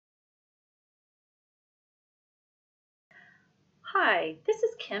Hi, this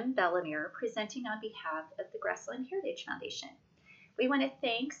is Kim Bellamere presenting on behalf of the Grassland Heritage Foundation. We want to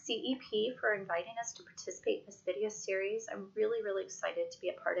thank CEP for inviting us to participate in this video series. I'm really excited to be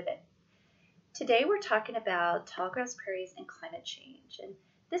a part of it. Today we're talking about tallgrass prairies and climate change. And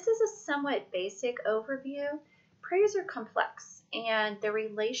this is a somewhat basic overview. Prairies are complex, and their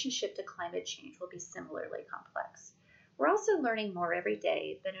relationship to climate change will be similarly complex. We're also learning more every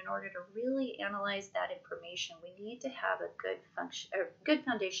day, but in order to really analyze that information, we need to have a good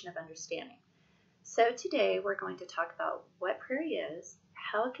foundation of understanding. So today we're going to talk about what prairie is,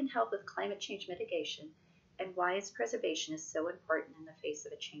 how it can help with climate change mitigation, and why its preservation is so important in the face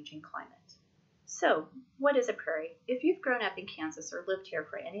of a changing climate. So, what is a prairie? If you've grown up in Kansas or lived here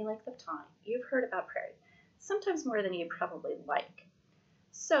for any length of time, you've heard about prairie, sometimes more than you probably like.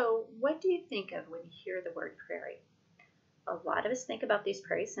 So, what do you think of when you hear the word prairie? A lot of us think about these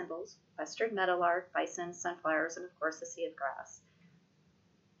prairie symbols: western meadowlark, bison, sunflowers, and of course a sea of grass.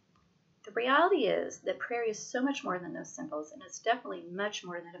 The reality is that prairie is so much more than those symbols, and it's definitely much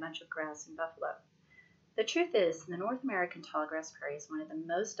more than a bunch of grass and buffalo. The truth is, the North American tallgrass prairie is one of the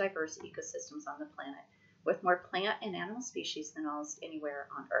most diverse ecosystems on the planet, with more plant and animal species than almost anywhere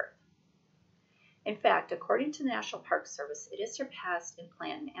on Earth. In fact, according to the National Park Service, it is surpassed in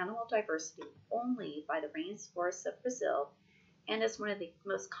plant and animal diversity only by the rainforests of Brazil, and is one of the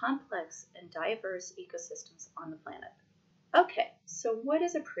most complex and diverse ecosystems on the planet. Okay, so what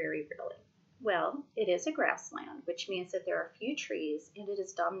is a prairie really? Well, it is a grassland, which means that there are few trees and it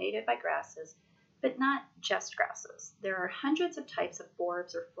is dominated by grasses, but not just grasses. There are hundreds of types of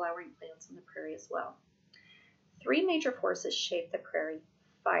forbs or flowering plants in the prairie as well. Three major forces shape the prairie: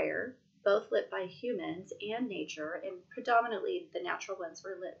 fire, both lit by humans and nature, and predominantly the natural ones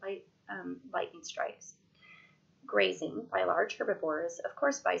were lit by lightning strikes. Grazing by large herbivores, of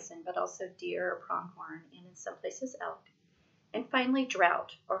course bison, but also deer or pronghorn, and in some places elk. And finally,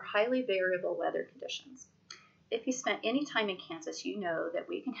 drought, or highly variable weather conditions. If you spent any time in Kansas, you know that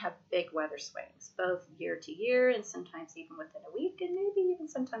we can have big weather swings, both year to year and sometimes even within a week, and maybe even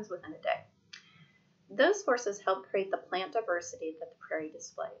sometimes within a day. Those forces help create the plant diversity that the prairie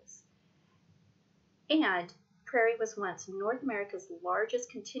displays. And prairie was once North America's largest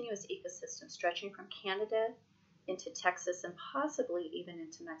continuous ecosystem, stretching from Canada into Texas and possibly even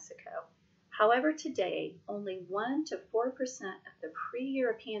into Mexico. However, today, only 1 to 4% of the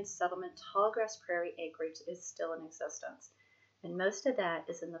pre-European settlement tallgrass prairie acreage is still in existence, and most of that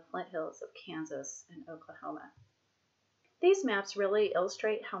is in the Flint Hills of Kansas and Oklahoma. These maps really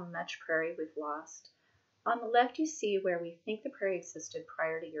illustrate how much prairie we've lost. On the left, you see where we think the prairie existed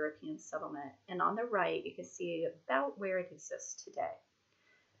prior to European settlement, and on the right, you can see about where it exists today.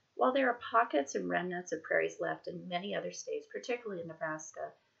 While there are pockets and remnants of prairies left in many other states, particularly in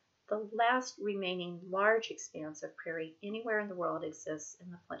Nebraska, the last remaining large expanse of prairie anywhere in the world exists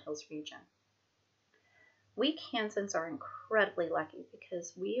in the Flint Hills region. We Kansans are incredibly lucky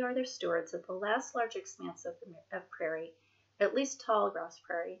because we are the stewards of the last large expanse of prairie, at least tallgrass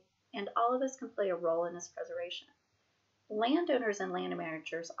prairie, and all of us can play a role in its preservation. Landowners and land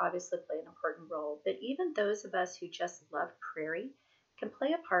managers obviously play an important role, but even those of us who just love prairie can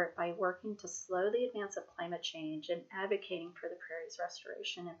play a part by working to slow the advance of climate change and advocating for the prairie's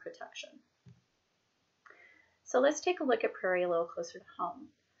restoration and protection. So let's take a look at prairie a little closer to home.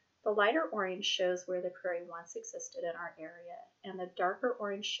 The lighter orange shows where the prairie once existed in our area, and the darker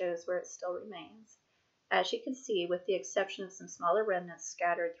orange shows where it still remains. As you can see, with the exception of some smaller remnants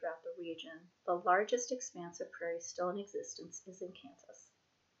scattered throughout the region, the largest expanse of prairie still in existence is in Kansas.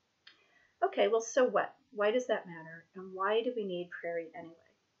 Okay, well, so what? Why does that matter, and why do we need prairie anyway?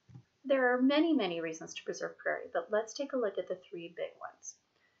 There are many reasons to preserve prairie, but let's take a look at the three big ones.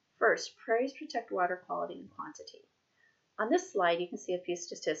 First, prairies protect water quality and quantity. On this slide, you can see a few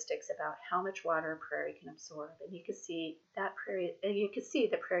statistics about how much water a prairie can absorb, and you can see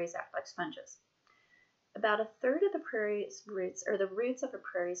the prairies act like sponges. About a third of the prairie's roots, or the roots of a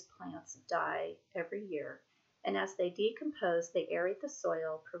prairie's plants, die every year, and as they decompose, they aerate the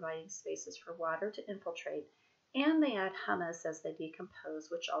soil, providing spaces for water to infiltrate, and they add humus as they decompose,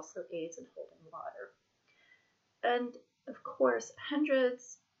 which also aids in holding water. And of course,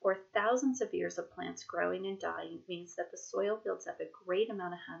 hundreds or thousands of years of plants growing and dying means that the soil builds up a great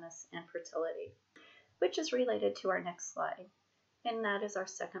amount of humus and fertility, which is related to our next slide, and that is our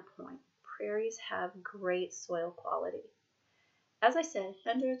second point. Prairies have great soil quality. As I said,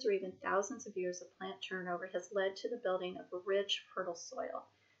 hundreds or even thousands of years of plant turnover has led to the building of a rich, fertile soil.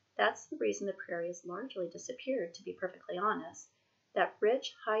 That's the reason the prairie has largely disappeared, to be perfectly honest. That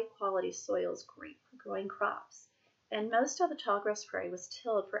rich, high-quality soil is great for growing crops, and most of the tallgrass prairie was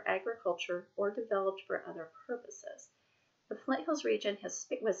tilled for agriculture or developed for other purposes. The Flint Hills region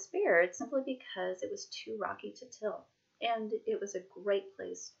was spared simply because it was too rocky to till, and it was a great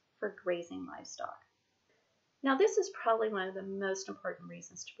place for grazing livestock. Now, this is probably one of the most important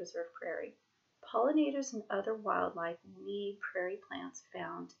reasons to preserve prairie. Pollinators and other wildlife need prairie plants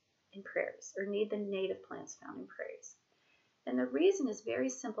found in prairies, or need the native plants found in prairies. And the reason is very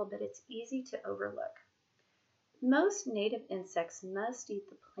simple, but it's easy to overlook. Most native insects must eat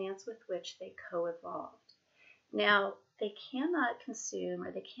the plants with which they co-evolved. Now, they cannot consume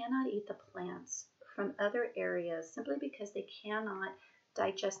or they cannot eat the plants from other areas simply because they cannot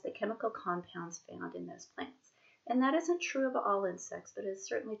digest the chemical compounds found in those plants. And that isn't true of all insects, but it's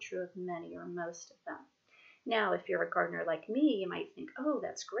certainly true of many or most of them. Now, if you're a gardener like me, you might think, oh,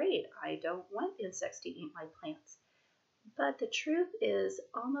 that's great. I don't want insects to eat my plants. But the truth is,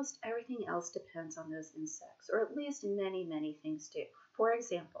 almost everything else depends on those insects, or at least many, many things do. For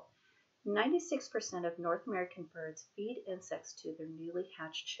example, 96% of North American birds feed insects to their newly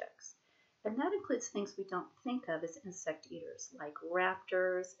hatched chicks. And that includes things we don't think of as insect eaters, like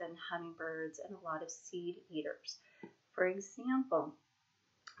raptors and hummingbirds and a lot of seed eaters. For example,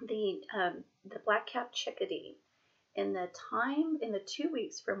 the black-capped chickadee, in the 2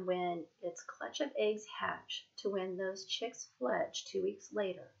 weeks from when its clutch of eggs hatch to when those chicks fledge 2 weeks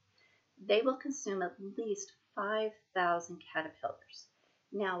later, they will consume at least 5,000 caterpillars.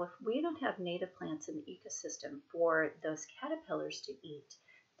 Now, if we don't have native plants in the ecosystem for those caterpillars to eat,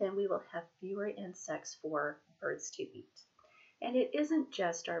 then we will have fewer insects for birds to eat. And it isn't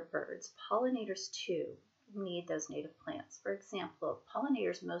just our birds. Pollinators, too, need those native plants. For example,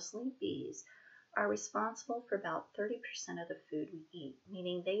 pollinators, mostly bees, are responsible for about 30% of the food we eat,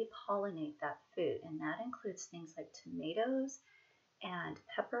 meaning they pollinate that food, and that includes things like tomatoes and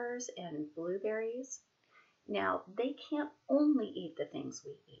peppers and blueberries. Now, they can't only eat the things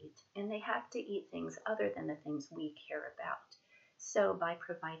we eat, and they have to eat things other than the things we care about. So by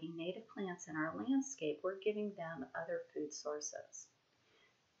providing native plants in our landscape, we're giving them other food sources.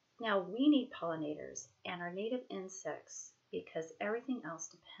 Now, we need pollinators and our native insects because everything else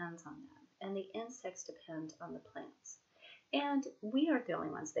depends on them, and the insects depend on the plants. And we aren't the only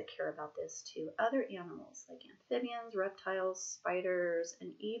ones that care about this too. Other animals like amphibians, reptiles, spiders,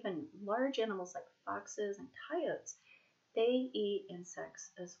 and even large animals like foxes and coyotes, they eat insects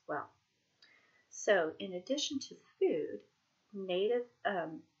as well. So in addition to food, native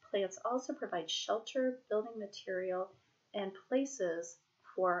plants also provide shelter, building material, and places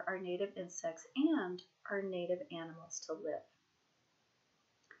for our native insects and our native animals to live.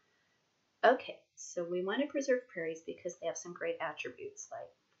 Okay, so we want to preserve prairies because they have some great attributes like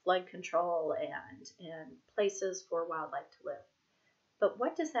flood control and places for wildlife to live. But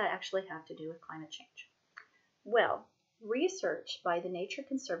what does that actually have to do with climate change? Well, research by the Nature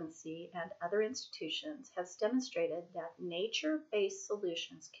Conservancy and other institutions has demonstrated that nature-based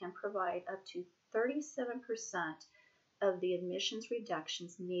solutions can provide up to 37% of the emissions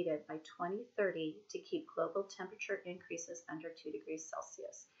reductions needed by 2030 to keep global temperature increases under 2 degrees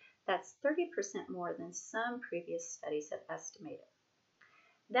Celsius. That's 30% more than some previous studies have estimated.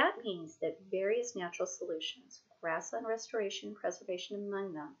 That means that various natural solutions, grassland restoration and preservation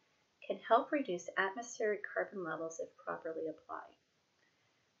among them, can help reduce atmospheric carbon levels if properly applied.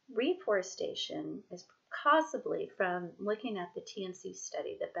 Reforestation is possibly, from looking at the TNC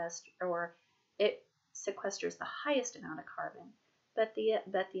study, the best, or it sequesters the highest amount of carbon, but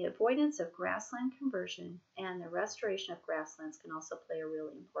the avoidance of grassland conversion and the restoration of grasslands can also play a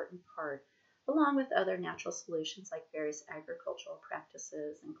really important part, along with other natural solutions like various agricultural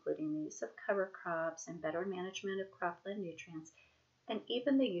practices, including the use of cover crops and better management of cropland nutrients, and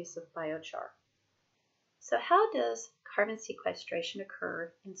even the use of biochar. So how does carbon sequestration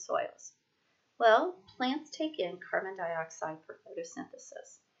occur in soils? Well, plants take in carbon dioxide for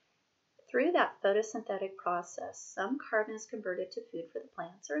photosynthesis. Through that photosynthetic process, some carbon is converted to food for the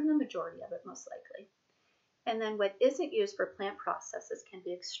plants, or in the majority of it most likely. And then what isn't used for plant processes can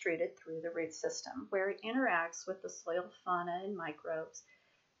be extruded through the root system, where it interacts with the soil fauna and microbes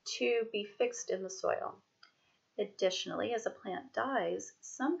to be fixed in the soil. Additionally, as a plant dies,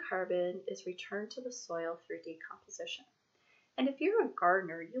 some carbon is returned to the soil through decomposition. And if you're a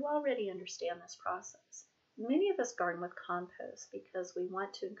gardener, you already understand this process. Many of us garden with compost because we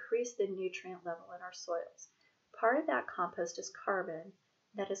want to increase the nutrient level in our soils. Part of that compost is carbon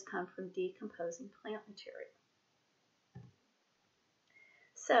that has come from decomposing plant material.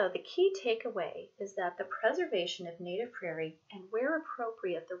 So the key takeaway is that the preservation of native prairie and, where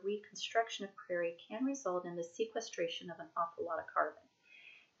appropriate, the reconstruction of prairie can result in the sequestration of an awful lot of carbon.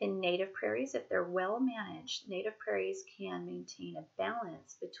 In native prairies, if they're well managed, native prairies can maintain a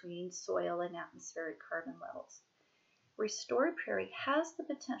balance between soil and atmospheric carbon levels. Restored prairie has the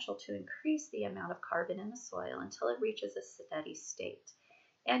potential to increase the amount of carbon in the soil until it reaches a steady state,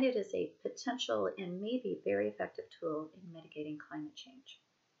 and it is a potential and maybe very effective tool in mitigating climate change.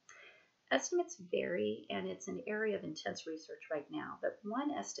 Estimates vary, and it's an area of intense research right now, but one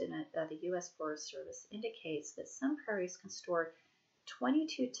estimate of the U.S. Forest Service indicates that some prairies can store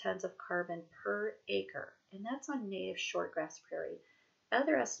 22 tons of carbon per acre, and that's on native shortgrass prairie.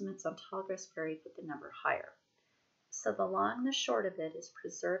 Other estimates on tallgrass prairie put the number higher. So the long and the short of it is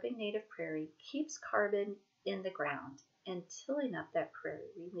preserving native prairie keeps carbon in the ground, and tilling up that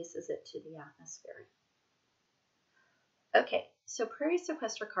prairie releases it to the atmosphere. Okay, so prairies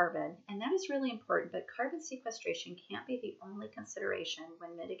sequester carbon, and that is really important, but carbon sequestration can't be the only consideration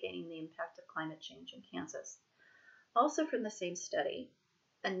when mitigating the impact of climate change in Kansas. Also from the same study,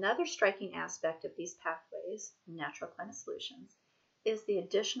 another striking aspect of these pathways, natural climate solutions, is the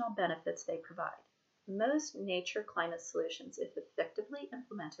additional benefits they provide. Most nature climate solutions, if effectively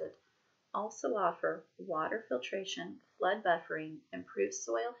implemented, also offer water filtration, flood buffering, improved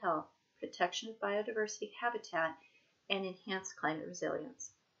soil health, protection of biodiversity habitat, and enhanced climate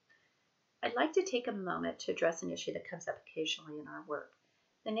resilience. I'd like to take a moment to address an issue that comes up occasionally in our work.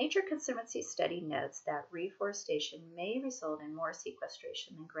 The Nature Conservancy study notes that reforestation may result in more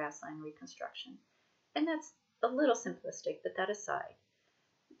sequestration than grassland reconstruction, and that's a little simplistic, but that aside.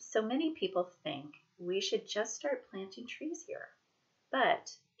 So many people think we should just start planting trees here,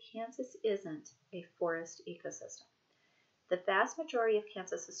 but Kansas isn't a forest ecosystem. The vast majority of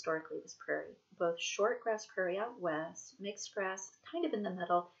Kansas historically was prairie, both short grass prairie out west, mixed grass kind of in the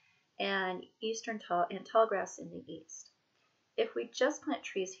middle, and tall grass in the east. If we just plant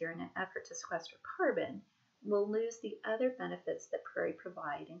trees here in an effort to sequester carbon, we'll lose the other benefits that prairie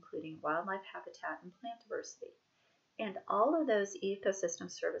provide, including wildlife habitat and plant diversity. And all of those ecosystem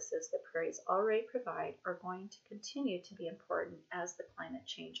services that prairies already provide are going to continue to be important as the climate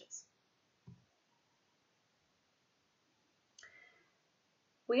changes.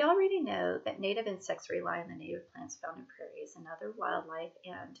 We already know that native insects rely on the native plants found in prairies, and other wildlife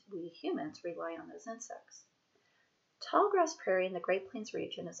and we humans rely on those insects. Tallgrass prairie in the Great Plains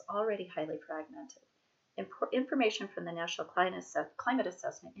region is already highly fragmented. Information from the National Climate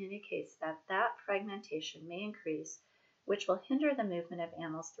Assessment indicates that that fragmentation may increase, which will hinder the movement of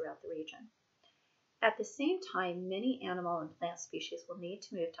animals throughout the region. At the same time, many animal and plant species will need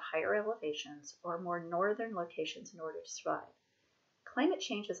to move to higher elevations or more northern locations in order to survive. Climate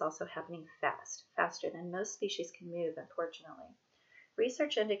change is also happening faster than most species can move, unfortunately.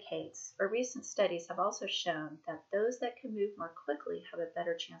 Research indicates, or recent studies have also shown, that those that can move more quickly have a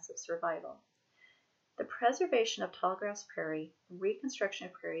better chance of survival. The preservation of tallgrass prairie, reconstruction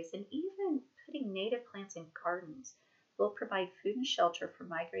of prairies, and even putting native plants in gardens will provide food and shelter for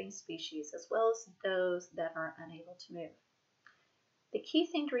migrating species as well as those that are unable to move. The key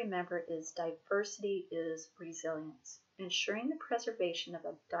thing to remember is diversity is resilience. Ensuring the preservation of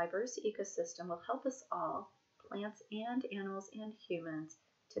a diverse ecosystem will help us all, plants and animals and humans,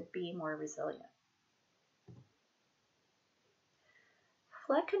 to be more resilient.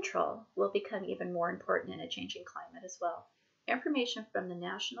 Flood control will become even more important in a changing climate as well. Information from the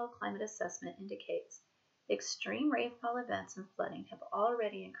National Climate Assessment indicates extreme rainfall events and flooding have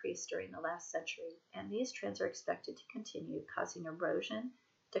already increased during the last century, and these trends are expected to continue, causing erosion,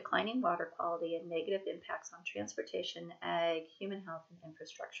 declining water quality, and negative impacts on transportation, ag, human health, and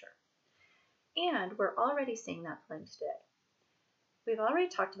infrastructure. And we're already seeing that flooding today. We've already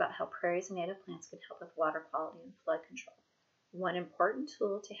talked about how prairies and native plants can help with water quality and flood control. One important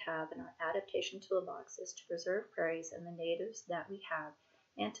tool to have in our adaptation toolbox is to preserve prairies and the natives that we have,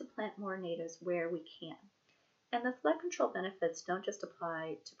 and to plant more natives where we can. And the flood control benefits don't just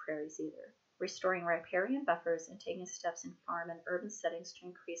apply to prairies either. Restoring riparian buffers and taking steps in farm and urban settings to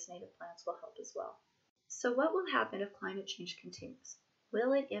increase native plants will help as well. So what will happen if climate change continues?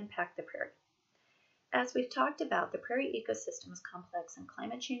 Will it impact the prairie? As we've talked about, the prairie ecosystem is complex, and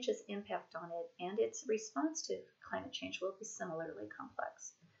climate change's impact on it and its response to climate change will be similarly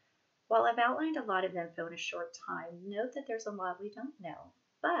complex. While I've outlined a lot of info in a short time, note that there's a lot we don't know.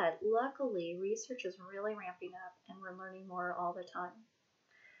 But luckily, research is really ramping up, and we're learning more all the time.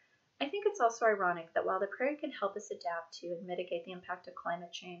 I think it's also ironic that while the prairie can help us adapt to and mitigate the impact of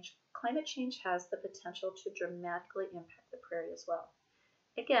climate change has the potential to dramatically impact the prairie as well.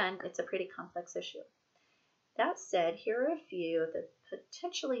 Again, it's a pretty complex issue. That said, here are a few of the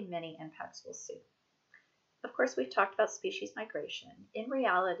potentially many impacts we'll see. Of course, we've talked about species migration. In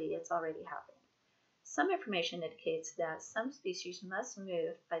reality, it's already happening. Some information indicates that some species must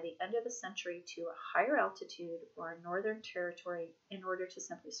move by the end of the century to a higher altitude or a northern territory in order to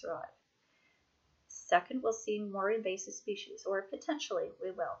simply survive. Second, we'll see more invasive species, or potentially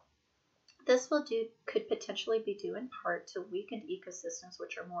we will. This could potentially be due in part to weakened ecosystems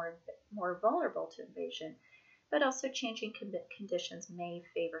which are more vulnerable to invasion, but also changing conditions may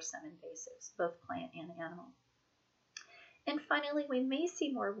favor some invasives, both plant and animal. And finally, we may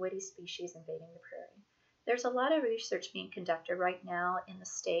see more woody species invading the prairie. There's a lot of research being conducted right now in the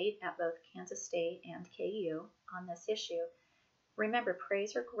state at both Kansas State and KU on this issue. Remember,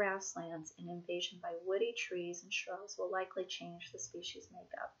 prairies are grasslands, and invasion by woody trees and shrubs will likely change the species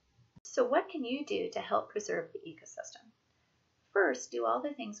makeup. So what can you do to help preserve the ecosystem? First, do all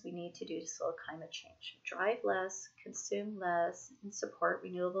the things we need to do to slow climate change. Drive less, consume less, and support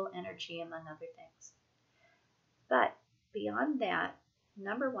renewable energy, among other things. But beyond that,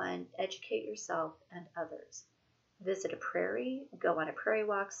 number one, educate yourself and others. Visit a prairie, go on a prairie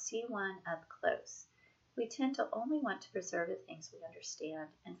walk, see one up close. We tend to only want to preserve the things we understand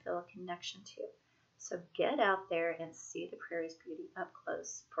and feel a connection to. So get out there and see the prairie's beauty up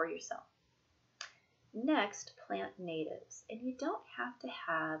close for yourself. Next, plant natives. And you don't have to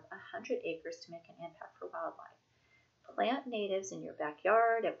have 100 acres to make an impact for wildlife. Plant natives in your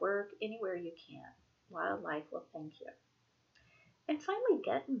backyard, at work, anywhere you can. Wildlife will thank you. And finally,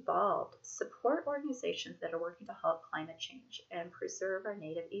 get involved. Support organizations that are working to halt climate change and preserve our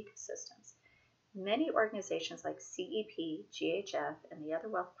native ecosystems. Many organizations like CEP, GHF, and the other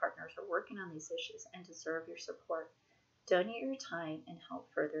wealth partners are working on these issues and deserve your support. Donate your time and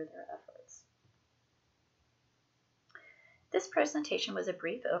help further their efforts. This presentation was a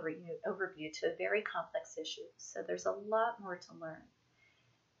brief overview to a very complex issue, so there's a lot more to learn.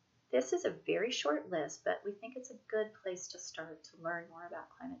 This is a very short list, but we think it's a good place to start to learn more about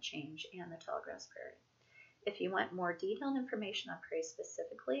climate change and the tallgrass prairie. If you want more detailed information on prairie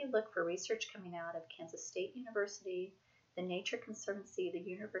specifically, look for research coming out of Kansas State University, the Nature Conservancy, the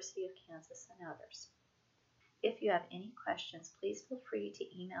University of Kansas, and others. If you have any questions, please feel free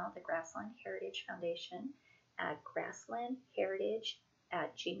to email the Grassland Heritage Foundation at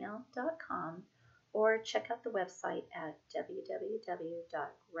grasslandheritage@gmail.com or check out the website at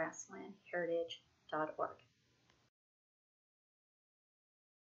www.grasslandheritage.org.